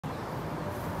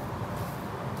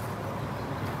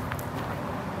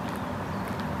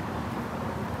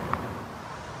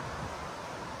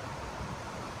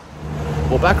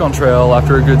Well, back on trail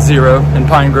after a good 0 in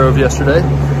Pine Grove yesterday.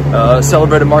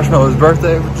 Celebrated Marshmallow's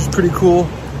birthday, which was pretty cool.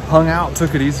 Hung out,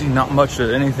 took it easy, not much of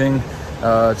anything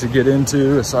to get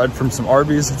into aside from some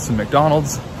Arby's, some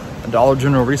McDonald's, a Dollar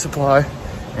General resupply,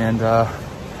 and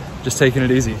just taking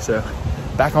it easy. So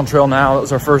back on trail now. That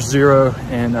was our first 0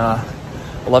 in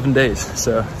 11 days.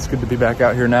 So it's good to be back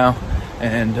out here now,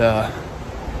 and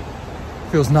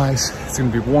feels nice. It's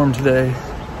gonna be warm today.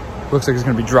 Looks like it's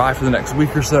gonna be dry for the next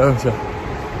week or so. So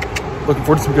looking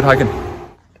forward to some good hiking.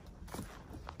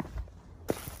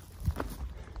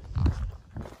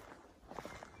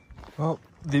 Well,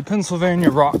 the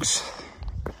Pennsylvania rocks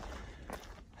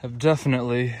have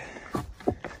definitely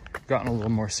gotten a little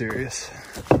more serious.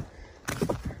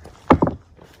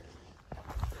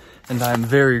 And I am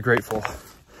very grateful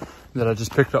that I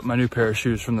just picked up my new pair of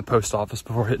shoes from the post office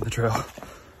before hitting the trail.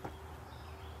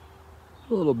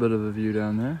 A little bit of a view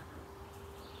down there.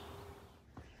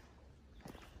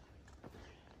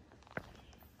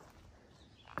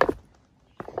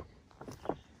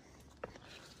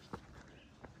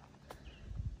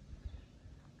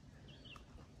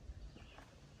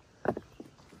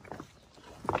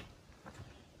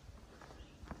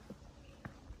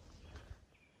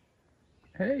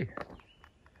 Hey.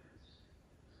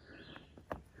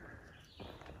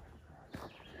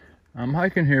 I'm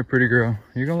hiking here, pretty girl.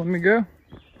 You gonna let me go?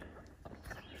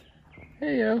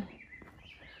 Hey, yo.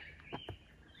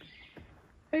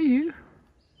 Hey, you.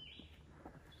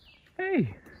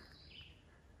 Hey.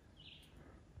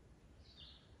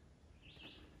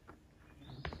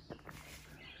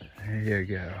 There you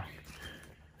go.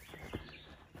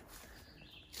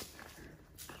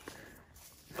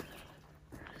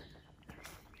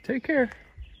 Take care.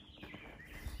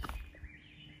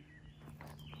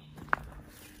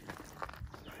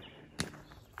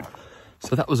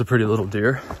 So that was a pretty little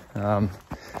deer.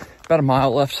 About a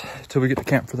mile left till we get to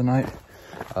camp for the night.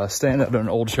 Staying at an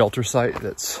old shelter site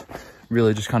that's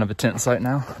really just kind of a tent site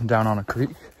now, down on a creek.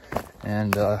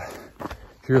 And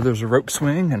here there's a rope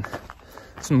swing and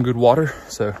some good water.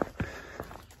 So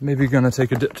maybe gonna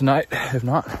take a dip tonight. If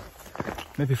not,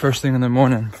 maybe first thing in the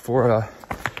morning before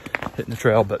hitting the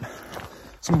trail. But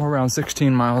somewhere around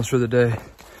 16 miles for the day.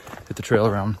 Hit the trail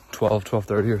around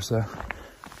 12:30 or so.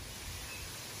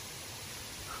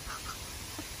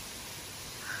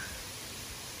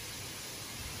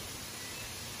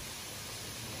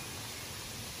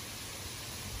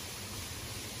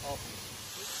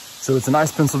 So it's a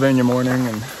nice Pennsylvania morning,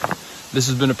 and this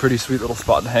has been a pretty sweet little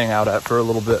spot to hang out at for a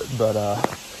little bit, but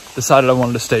decided I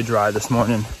wanted to stay dry this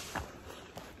morning.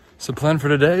 So plan for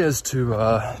today is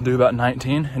to do about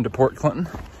 19 into Port Clinton,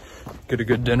 get a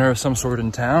good dinner of some sort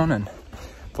in town, and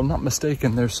if I'm not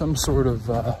mistaken, there's some sort of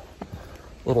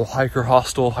little hiker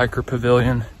hostel, hiker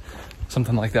pavilion,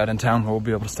 something like that in town where we'll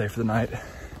be able to stay for the night.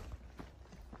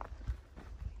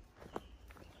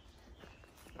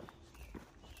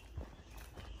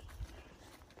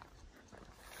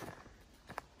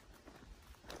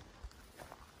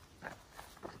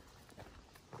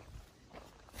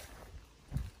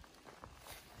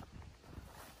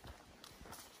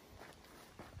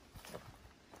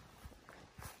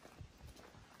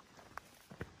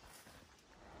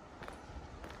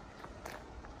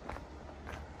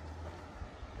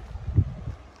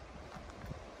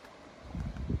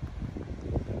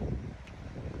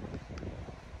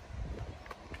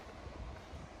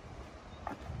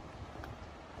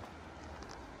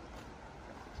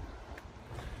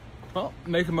 Well,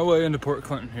 making my way into Port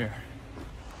Clinton here.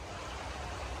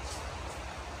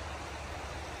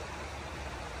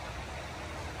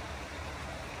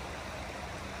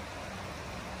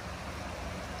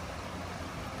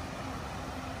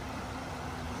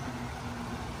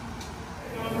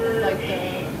 Like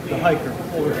the hiker,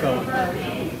 older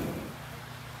fellow.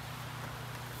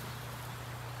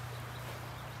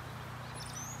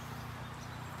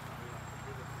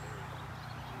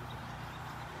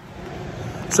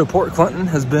 So Port Clinton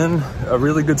has been a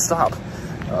really good stop.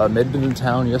 Made it into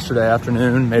town yesterday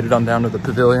afternoon, made it on down to the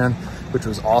pavilion, which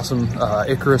was awesome.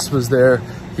 Icarus was there.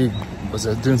 He was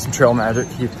doing some trail magic.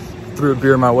 He threw a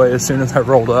beer my way as soon as I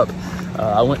rolled up.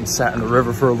 I went and sat in the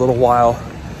river for a little while.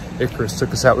 Icarus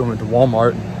took us out. We went to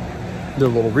Walmart, did a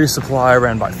little resupply,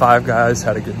 ran by Five Guys,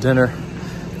 had a good dinner.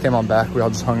 Came on back, we all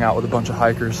just hung out with a bunch of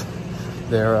hikers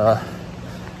there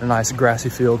in a nice grassy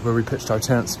field where we pitched our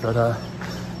tents. But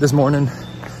this morning,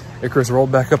 Icarus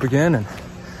rolled back up again and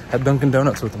had Dunkin'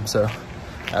 Donuts with him. So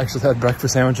I actually had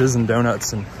breakfast sandwiches and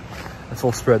donuts and a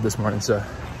full spread this morning. So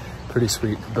pretty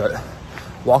sweet. But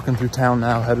walking through town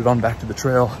now, headed on back to the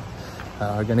trail.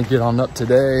 Gonna get on up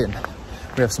today, and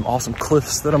we have some awesome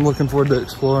cliffs that I'm looking forward to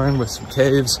exploring with some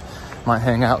caves. Might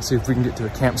hang out, see if we can get to a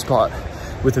camp spot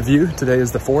with a view. Today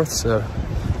is the 4th, so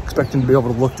expecting to be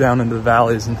able to look down into the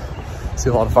valleys and see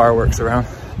a lot of fireworks around.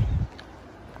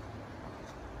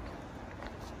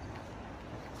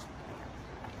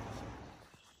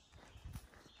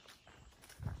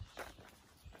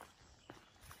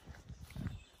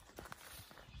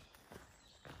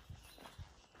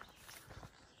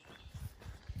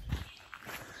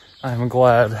 I am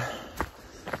glad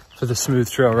for the smooth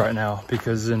trail right now,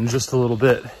 because in just a little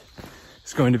bit,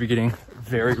 it's going to be getting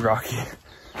very rocky.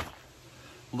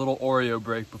 Little Oreo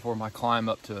break before my climb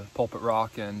up to Pulpit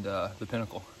Rock and the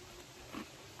Pinnacle.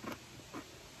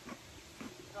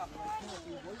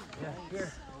 Yeah,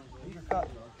 here. Use your cup.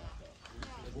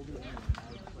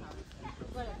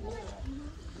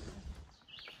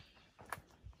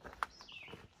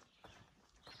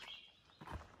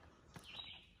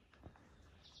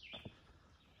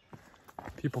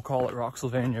 People call it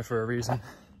Rocksylvania for a reason.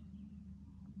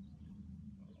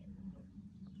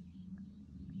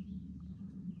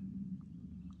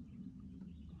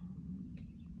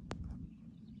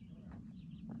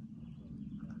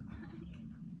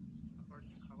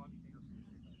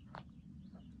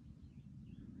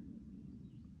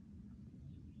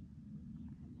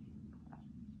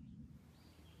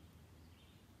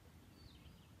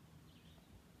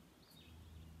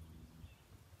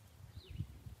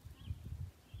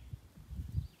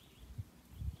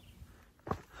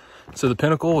 So the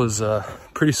Pinnacle is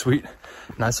pretty sweet.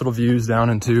 Nice little views down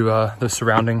into the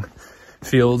surrounding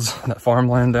fields, that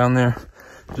farmland down there.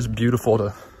 Just beautiful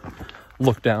to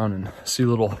look down and see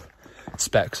little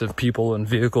specks of people and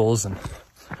vehicles and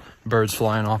birds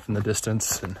flying off in the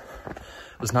distance. And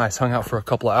it was nice. Hung out for a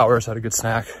couple of hours, had a good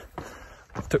snack.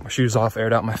 Took my shoes off,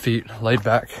 aired out my feet, laid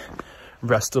back,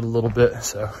 rested a little bit.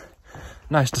 So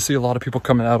nice to see a lot of people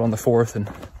coming out on the 4th and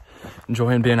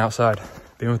enjoying being outside.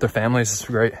 Being with their families is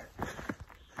great.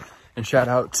 And shout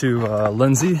out to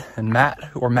Lindsay and Matt,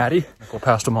 or Maddie. We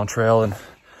passed them on trail and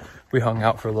we hung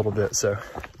out for a little bit. So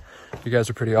you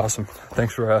guys are pretty awesome.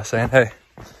 Thanks for saying hey.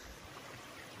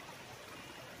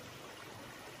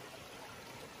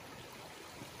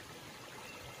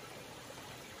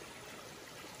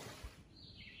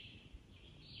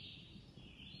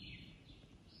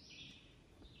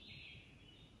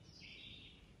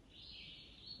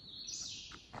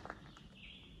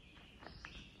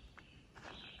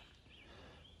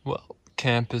 Well,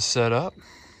 camp is set up.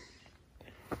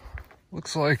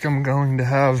 Looks like I'm going to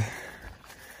have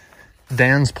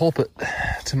Dan's pulpit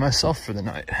to myself for the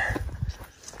night.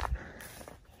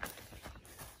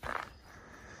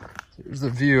 Here's the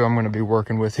view I'm going to be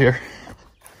working with here.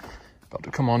 About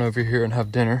to come on over here and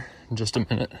have dinner in just a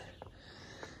minute.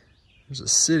 There's a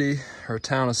city or a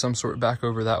town of some sort back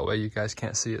over that way. You guys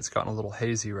can't see it. It's gotten a little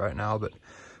hazy right now, but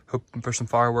hoping for some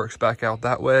fireworks back out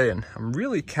that way. And I'm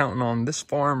really counting on this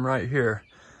farm right here.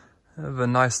 I have a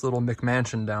nice little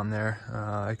McMansion down there.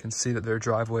 I can see that their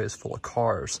driveway is full of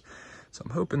cars. So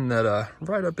I'm hoping that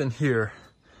right up in here,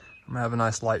 I'm gonna have a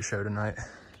nice light show tonight.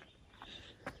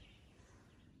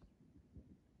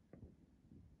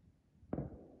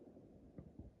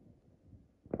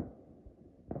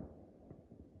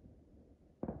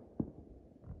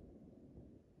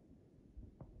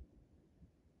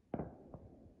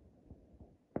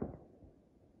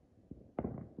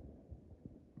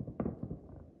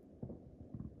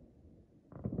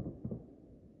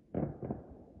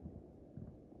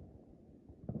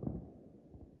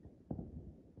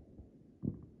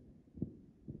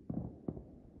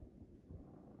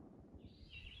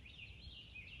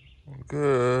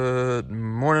 Good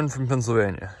morning from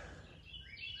Pennsylvania.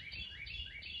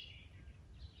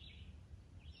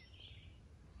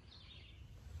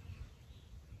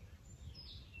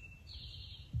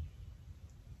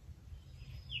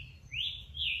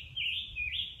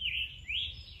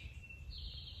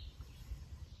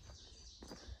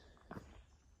 I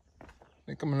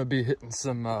think I'm going to be hitting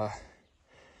some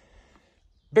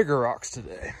bigger rocks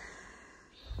today.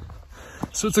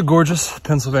 So it's a gorgeous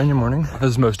Pennsylvania morning,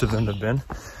 as most of them have been.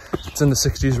 It's in the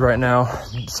 60s right now.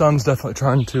 The sun's definitely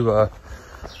trying to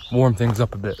warm things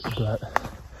up a bit, but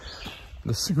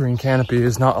this green canopy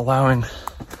is not allowing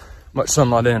much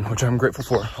sunlight in, which I'm grateful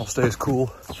for. I'll stay as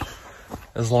cool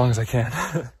as long as I can.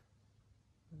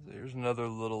 There's another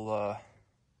little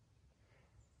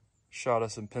shot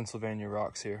of some Pennsylvania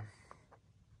rocks here.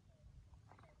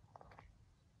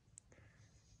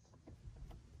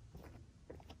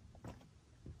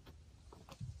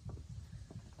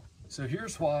 So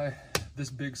here's why this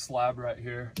big slab right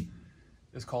here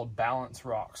is called Balance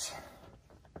Rocks.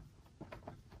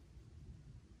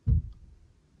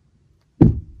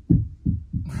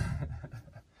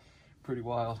 Pretty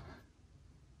wild.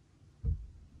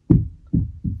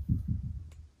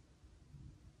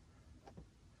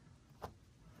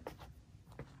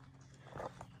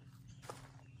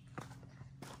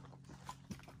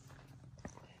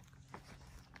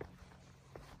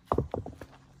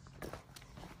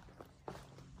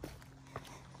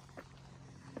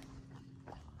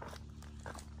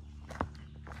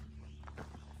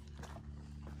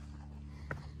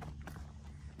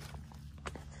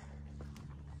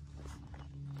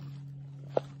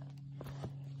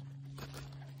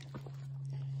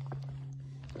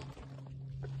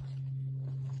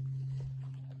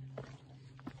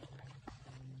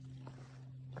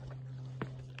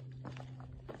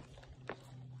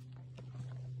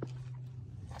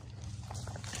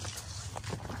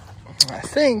 I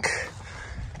think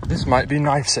this might be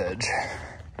Knife's Edge.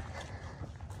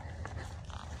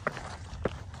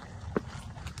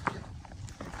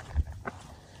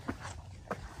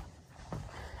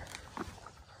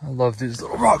 I love these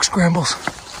little rock scrambles.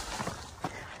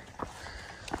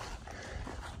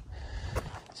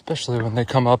 Especially when they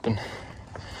come up and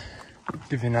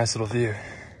give you a nice little view.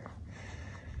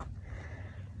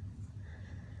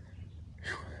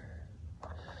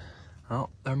 Oh,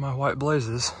 there are my white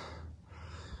blazes.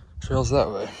 Trails that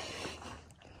way.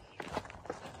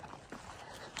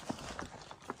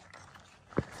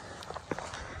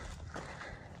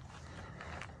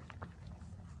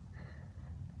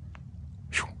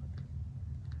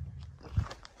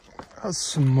 Got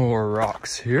some more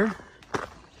rocks here.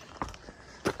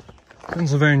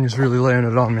 Pennsylvania's really laying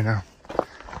it on me now.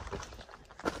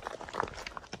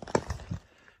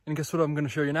 And guess what I'm gonna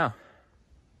show you now?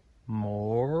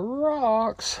 More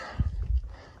rocks.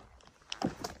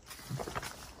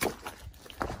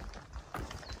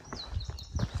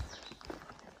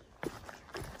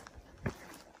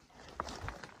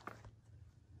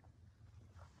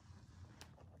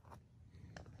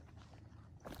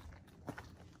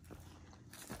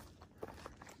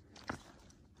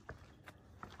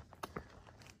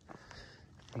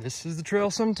 This is the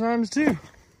trail sometimes too.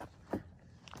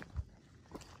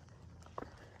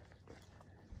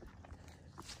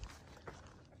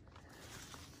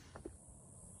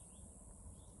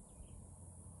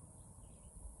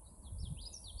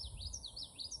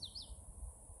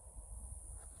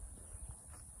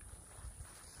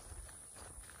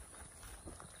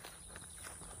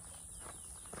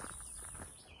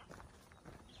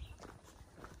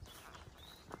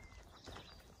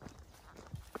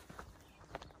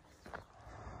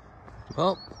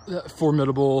 Well, that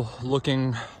formidable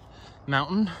looking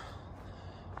mountain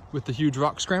with the huge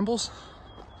rock scrambles,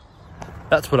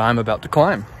 that's what I'm about to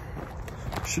climb.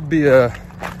 Should be a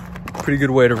pretty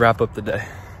good way to wrap up the day.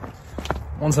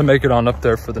 Once I make it on up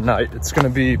there for the night, it's gonna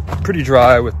be pretty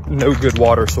dry with no good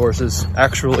water sources.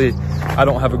 Actually, I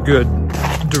don't have a good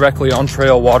directly on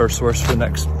trail water source for the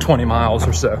next 20 miles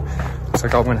or so. Looks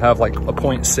like I'm gonna have like a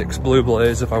 0.6 blue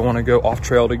blaze if I wanna go off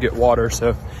trail to get water.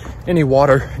 So any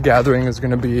water gathering is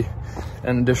gonna be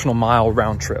an additional mile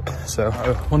round trip. So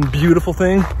one beautiful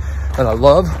thing that I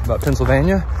love about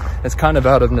Pennsylvania, it's kind of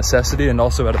out of necessity and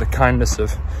also out of the kindness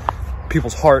of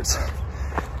people's hearts.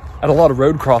 At a lot of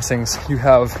road crossings, you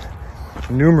have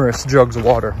numerous jugs of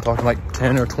water. I'm talking like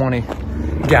 10 or 20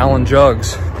 gallon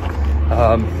jugs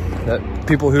that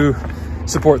people who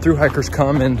support thru hikers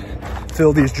come and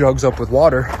fill these jugs up with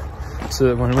water so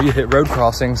that when we hit road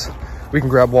crossings, we can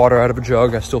grab water out of a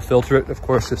jug. I still filter it, of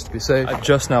course, just to be safe. I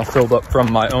just now filled up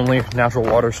from my only natural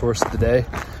water source of the day.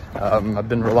 I've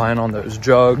been relying on those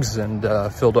jugs and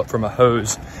filled up from a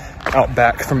hose out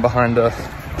back from behind a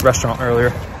restaurant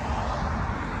earlier.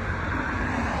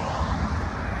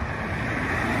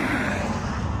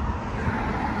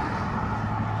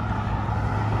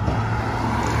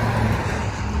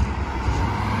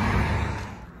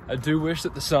 I do wish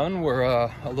that the sun were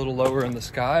a little lower in the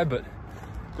sky, but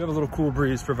we have a little cool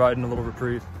breeze providing a little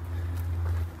reprieve.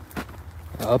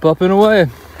 Up, up, and away.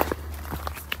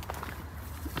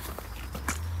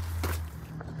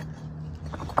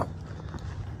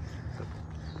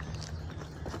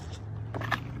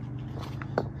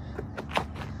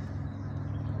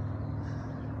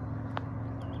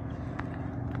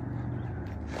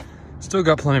 Still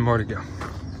got plenty more to go.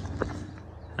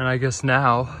 And I guess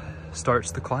now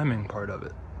starts the climbing part of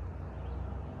it.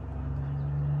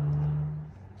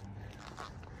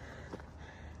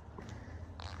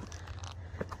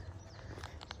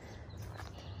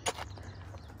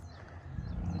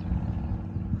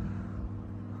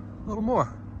 A little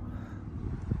more.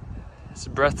 It's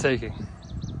breathtaking,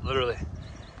 literally.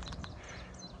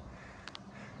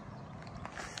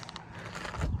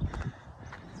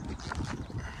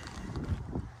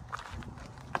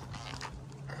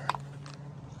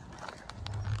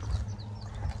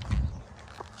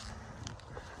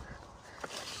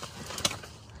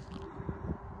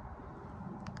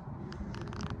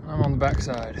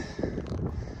 backside.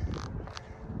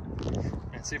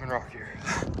 It's even rockier.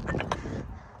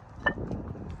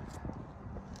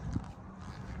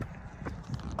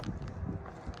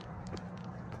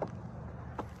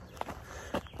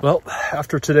 Well,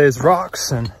 after today's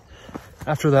rocks and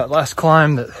after that last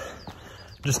climb that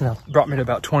just now brought me to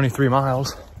about 23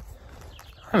 miles,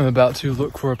 I'm about to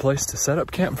look for a place to set up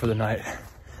camp for the night.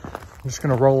 I'm just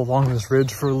gonna roll along this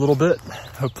ridge for a little bit,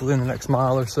 hopefully in the next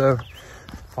mile or so,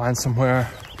 find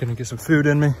somewhere, gonna get some food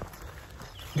in me,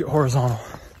 get horizontal.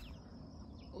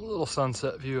 A little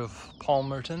sunset view of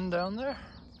Palmerton down there.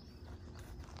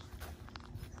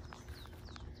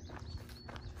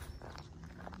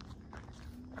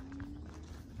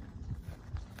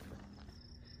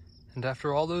 And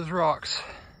after all those rocks,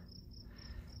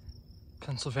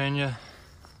 Pennsylvania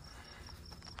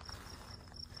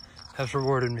has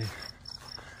rewarded me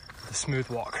with a smooth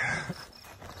walk.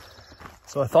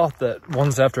 So I thought that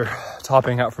once after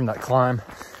topping out from that climb,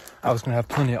 I was gonna have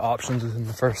plenty of options within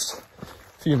the first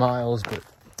few miles, but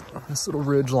this little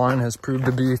ridge line has proved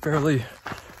to be fairly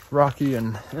rocky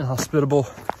and inhospitable.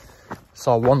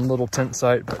 Saw one little tent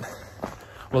site, but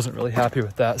wasn't really happy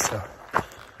with that, so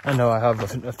I know I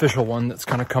have an official one that's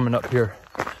kind of coming up here,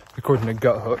 according to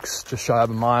Gut Hooks, just shy of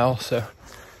a mile, so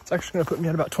it's actually gonna put me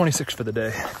at about 26 for the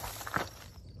day.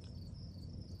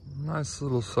 Nice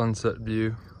little sunset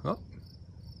view. Oh,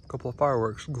 a couple of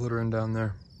fireworks glittering down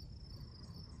there.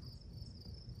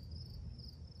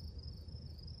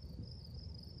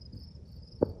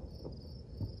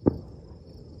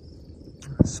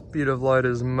 The speed of light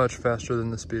is much faster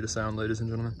than the speed of sound, ladies and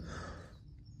gentlemen.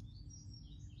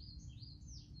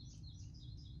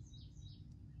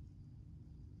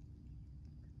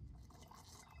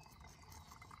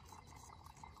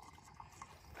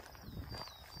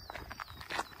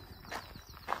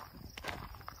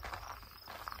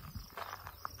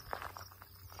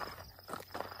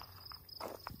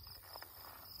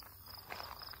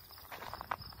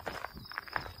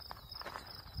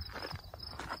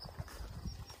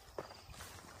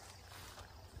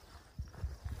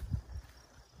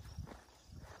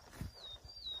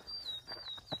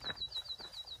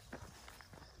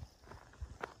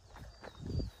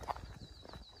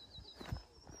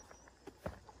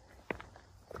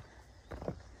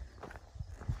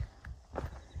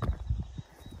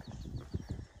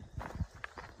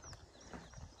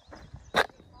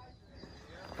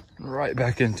 Right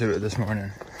back into it this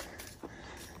morning.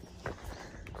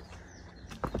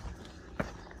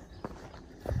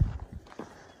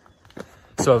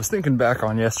 So I was thinking back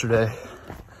on yesterday,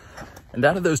 and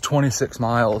out of those 26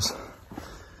 miles,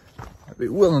 I'd be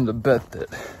willing to bet that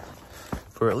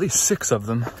for at least 6 of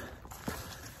them,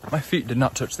 my feet did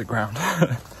not touch the ground.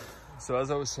 So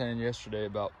as I was saying yesterday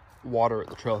about water at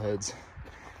the trailheads,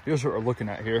 here's what we're looking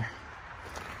at here.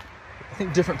 I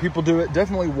think different people do it.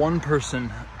 Definitely one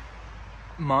person,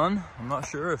 I'm not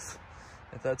sure if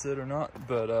that's it or not,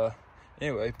 but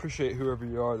anyway, appreciate whoever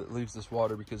you are that leaves this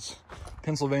water, because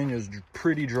Pennsylvania is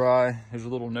pretty dry. There's a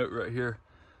little note right here.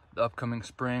 The upcoming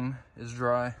spring is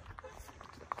dry.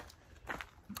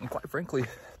 And quite frankly,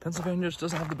 Pennsylvania just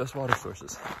doesn't have the best water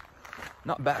sources.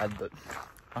 Not bad, but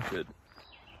not good.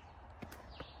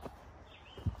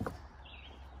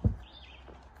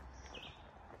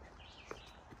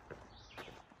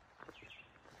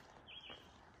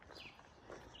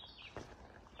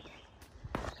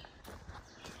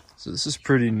 So this is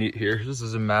pretty neat here. This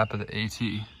is a map of the AT.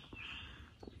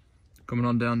 Coming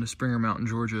on down to Springer Mountain,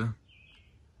 Georgia.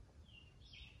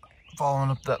 Following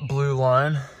up that blue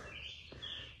line.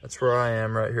 That's where I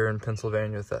am right here in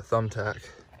Pennsylvania with that thumbtack.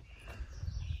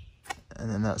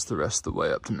 And then that's the rest of the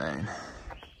way up to Maine.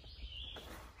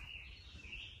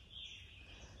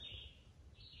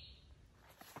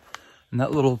 And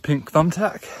that little pink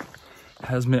thumbtack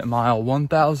has me at mile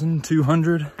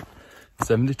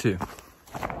 1,272.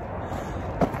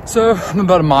 So I'm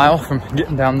about a mile from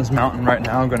getting down this mountain right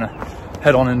now. I'm gonna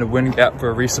head on into Wind Gap for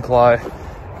a resupply.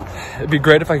 It'd be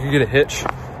great if I could get a hitch.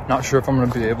 Not sure if I'm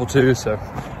gonna be able to, so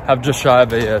have just shy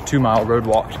of a 2-mile road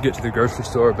walk to get to the grocery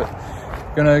store, but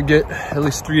gonna get at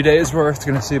least 3 days worth.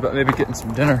 Gonna see about maybe getting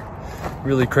some dinner.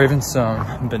 Really craving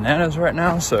some bananas right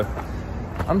now, so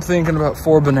I'm thinking about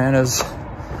 4 bananas,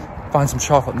 find some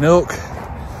chocolate milk,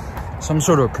 some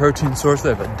sort of a protein source.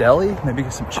 They have a deli, maybe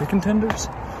get some chicken tenders.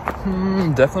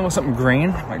 Definitely want something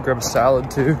green. Might grab a salad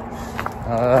too.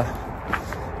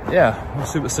 Yeah, we'll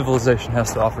see what civilization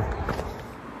has to offer.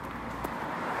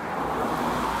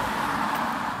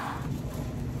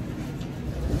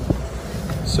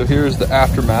 So here's the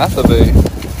aftermath of a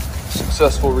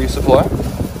successful resupply.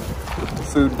 The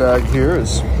food bag here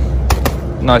is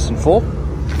nice and full.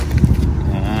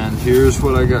 Here's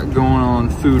what I got going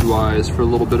on food-wise for a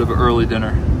little bit of an early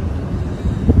dinner.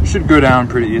 Should go down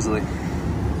pretty easily.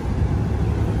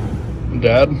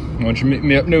 Dad, why don't you meet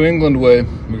me up New England way?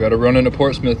 We gotta run into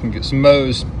Portsmouth and get some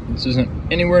Moe's. This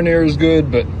isn't anywhere near as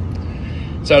good, but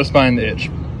satisfying the itch.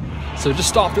 So just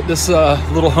stopped at this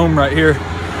little home right here.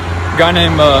 A guy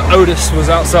named Otis was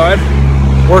outside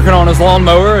working on his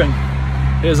lawnmower, and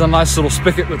he has a nice little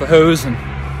spigot with a hose, and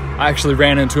I actually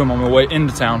ran into him on my way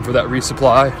into town for that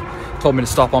resupply. Told me to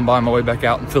stop on by my way back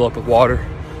out and fill up with water.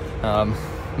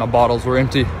 My bottles were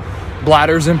empty,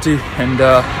 bladder's empty, and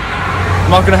I'm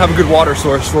not gonna have a good water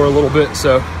source for a little bit,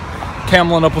 so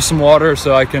cameling up with some water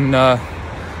so I can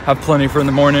have plenty for in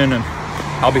the morning, and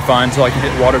I'll be fine until I can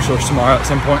hit water source tomorrow at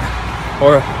some point,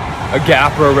 or a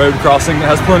gap or a road crossing that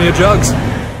has plenty of jugs.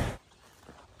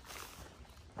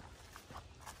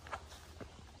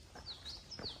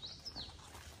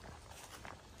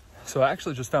 So I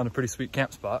actually just found a pretty sweet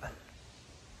camp spot.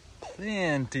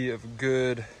 Plenty of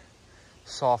good,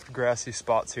 soft, grassy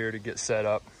spots here to get set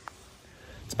up.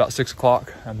 It's about 6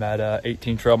 o'clock. I'm at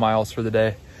 18 trail miles for the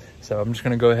day. So I'm just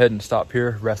gonna go ahead and stop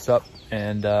here, rest up,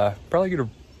 and probably get a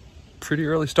pretty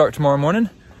early start tomorrow morning.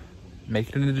 Make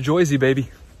it into Joyzy,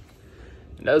 baby.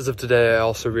 And as of today, I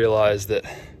also realized that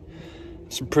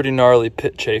some pretty gnarly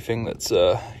pit chafing that's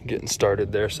getting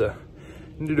started there. So I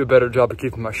need to do a better job of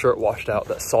keeping my shirt washed out.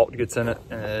 That salt gets in it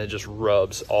and it just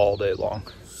rubs all day long.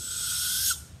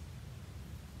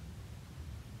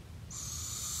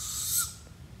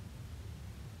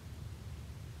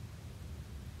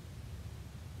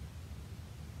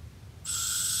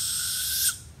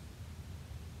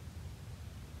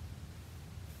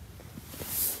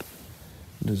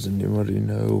 Does anybody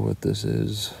know what this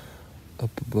is up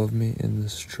above me in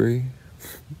this tree?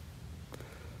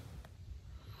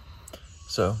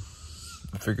 So,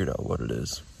 I figured out what it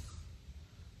is.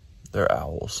 They're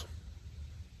owls.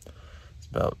 It's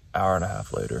about an hour and a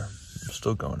half later. I'm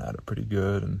still going at it pretty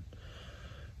good, and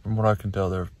from what I can tell,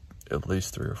 there are at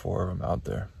least 3 or 4 of them out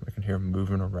there. I can hear them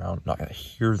moving around. I'm not gonna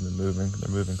hear them moving.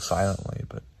 They're moving silently,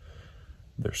 but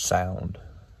their sound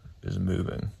is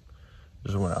moving.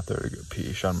 Just went out there to get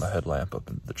pee, shone my headlamp up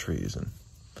in the trees, and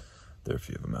there are a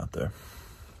few of them out there.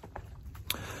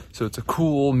 So it's a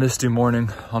cool, misty morning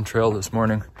on trail this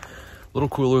morning. A little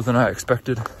cooler than I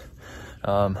expected.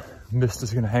 Mist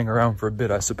is gonna hang around for a bit,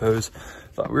 I suppose.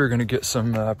 Thought we were gonna get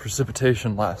some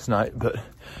precipitation last night, but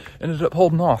ended up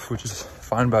holding off, which is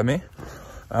fine by me.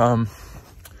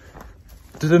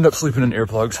 Did end up sleeping in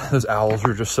earplugs. Those owls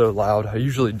are just so loud. I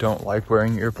usually don't like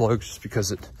wearing earplugs just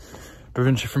because it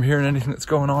prevents you from hearing anything that's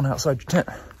going on outside your tent.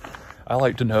 I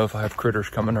like to know if I have critters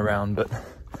coming around, but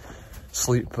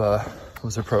sleep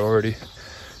was a priority.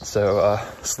 So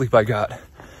sleep I got,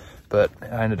 but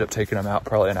I ended up taking them out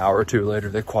probably an hour or 2 later.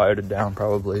 They quieted down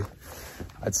probably,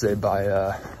 I'd say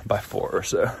by 4 or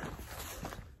so.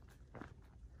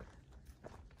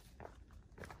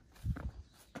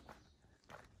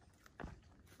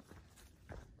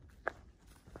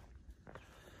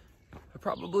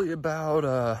 Probably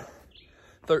about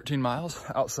 13 miles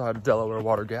outside of Delaware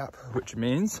Water Gap, which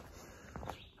means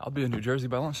I'll be in New Jersey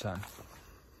by lunchtime.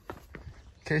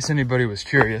 In case anybody was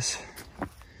curious,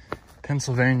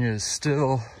 Pennsylvania is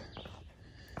still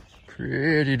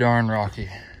pretty darn rocky.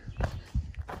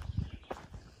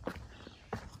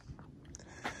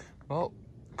 Well,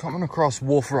 coming across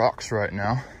Wolf Rocks right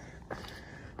now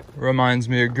reminds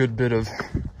me a good bit of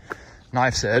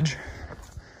Knife's Edge.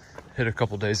 Hit a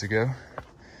couple days ago.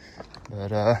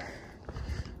 But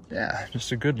yeah,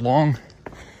 just a good long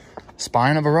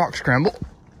spine of a rock scramble.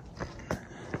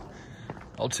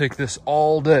 I'll take this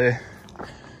all day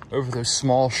over those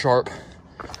small, sharp,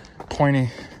 pointy,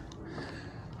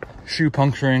 shoe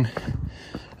puncturing,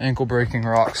 ankle breaking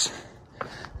rocks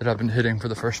that I've been hitting for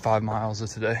the first 5 miles of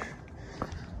today.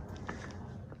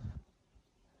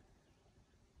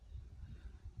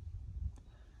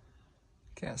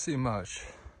 Can't see much,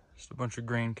 just a bunch of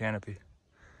green canopy.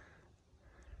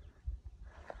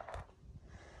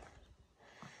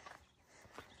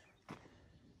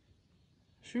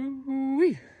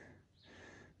 Shoo-wee.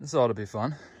 This ought to be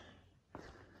fun.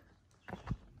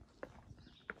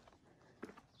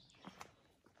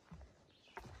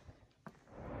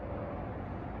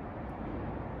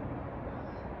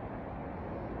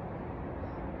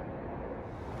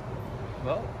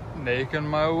 Well, making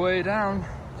my way down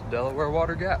to Delaware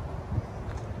Water Gap.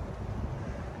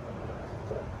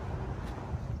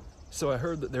 So I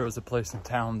heard that there was a place in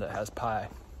town that has pie.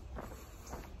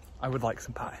 I would like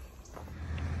some pie.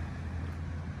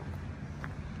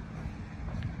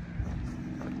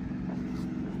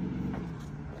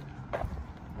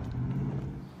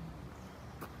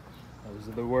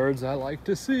 are the words I like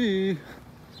to see.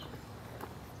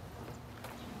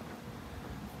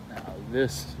 Now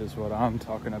this is what I'm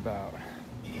talking about.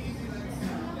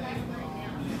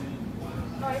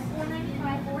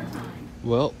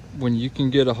 Well, when you can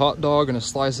get a hot dog and a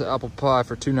slice of apple pie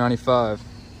for $2.95.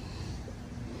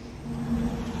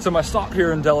 So my stop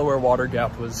here in Delaware Water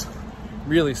Gap was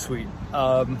really sweet.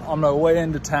 On my way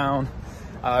into town,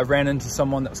 I ran into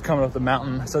someone that was coming up the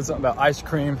mountain, said something about ice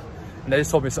cream, and they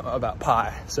just told me something about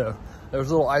pie. So there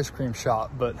was a little ice cream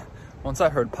shop, but once I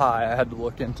heard pie, I had to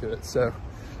look into it. So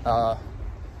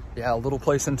yeah, a little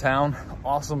place in town,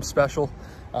 awesome special,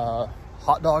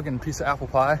 hot dog and a piece of apple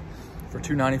pie for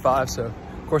 $2.95. So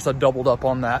of course I doubled up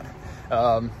on that.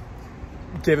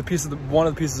 Gave one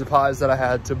of the pieces of pies that I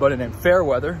had to a buddy named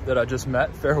Fairweather that I just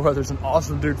met. Fairweather's an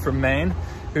awesome dude from Maine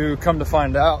who, come to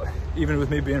find out, even with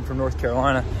me being from North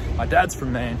Carolina, my dad's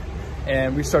from Maine,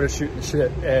 and we started shooting the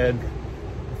shit. And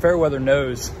Fairweather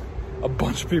knows a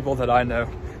bunch of people that I know.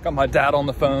 Got my dad on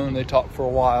the phone, they talked for a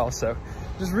while. So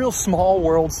just real small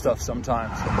world stuff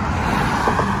sometimes.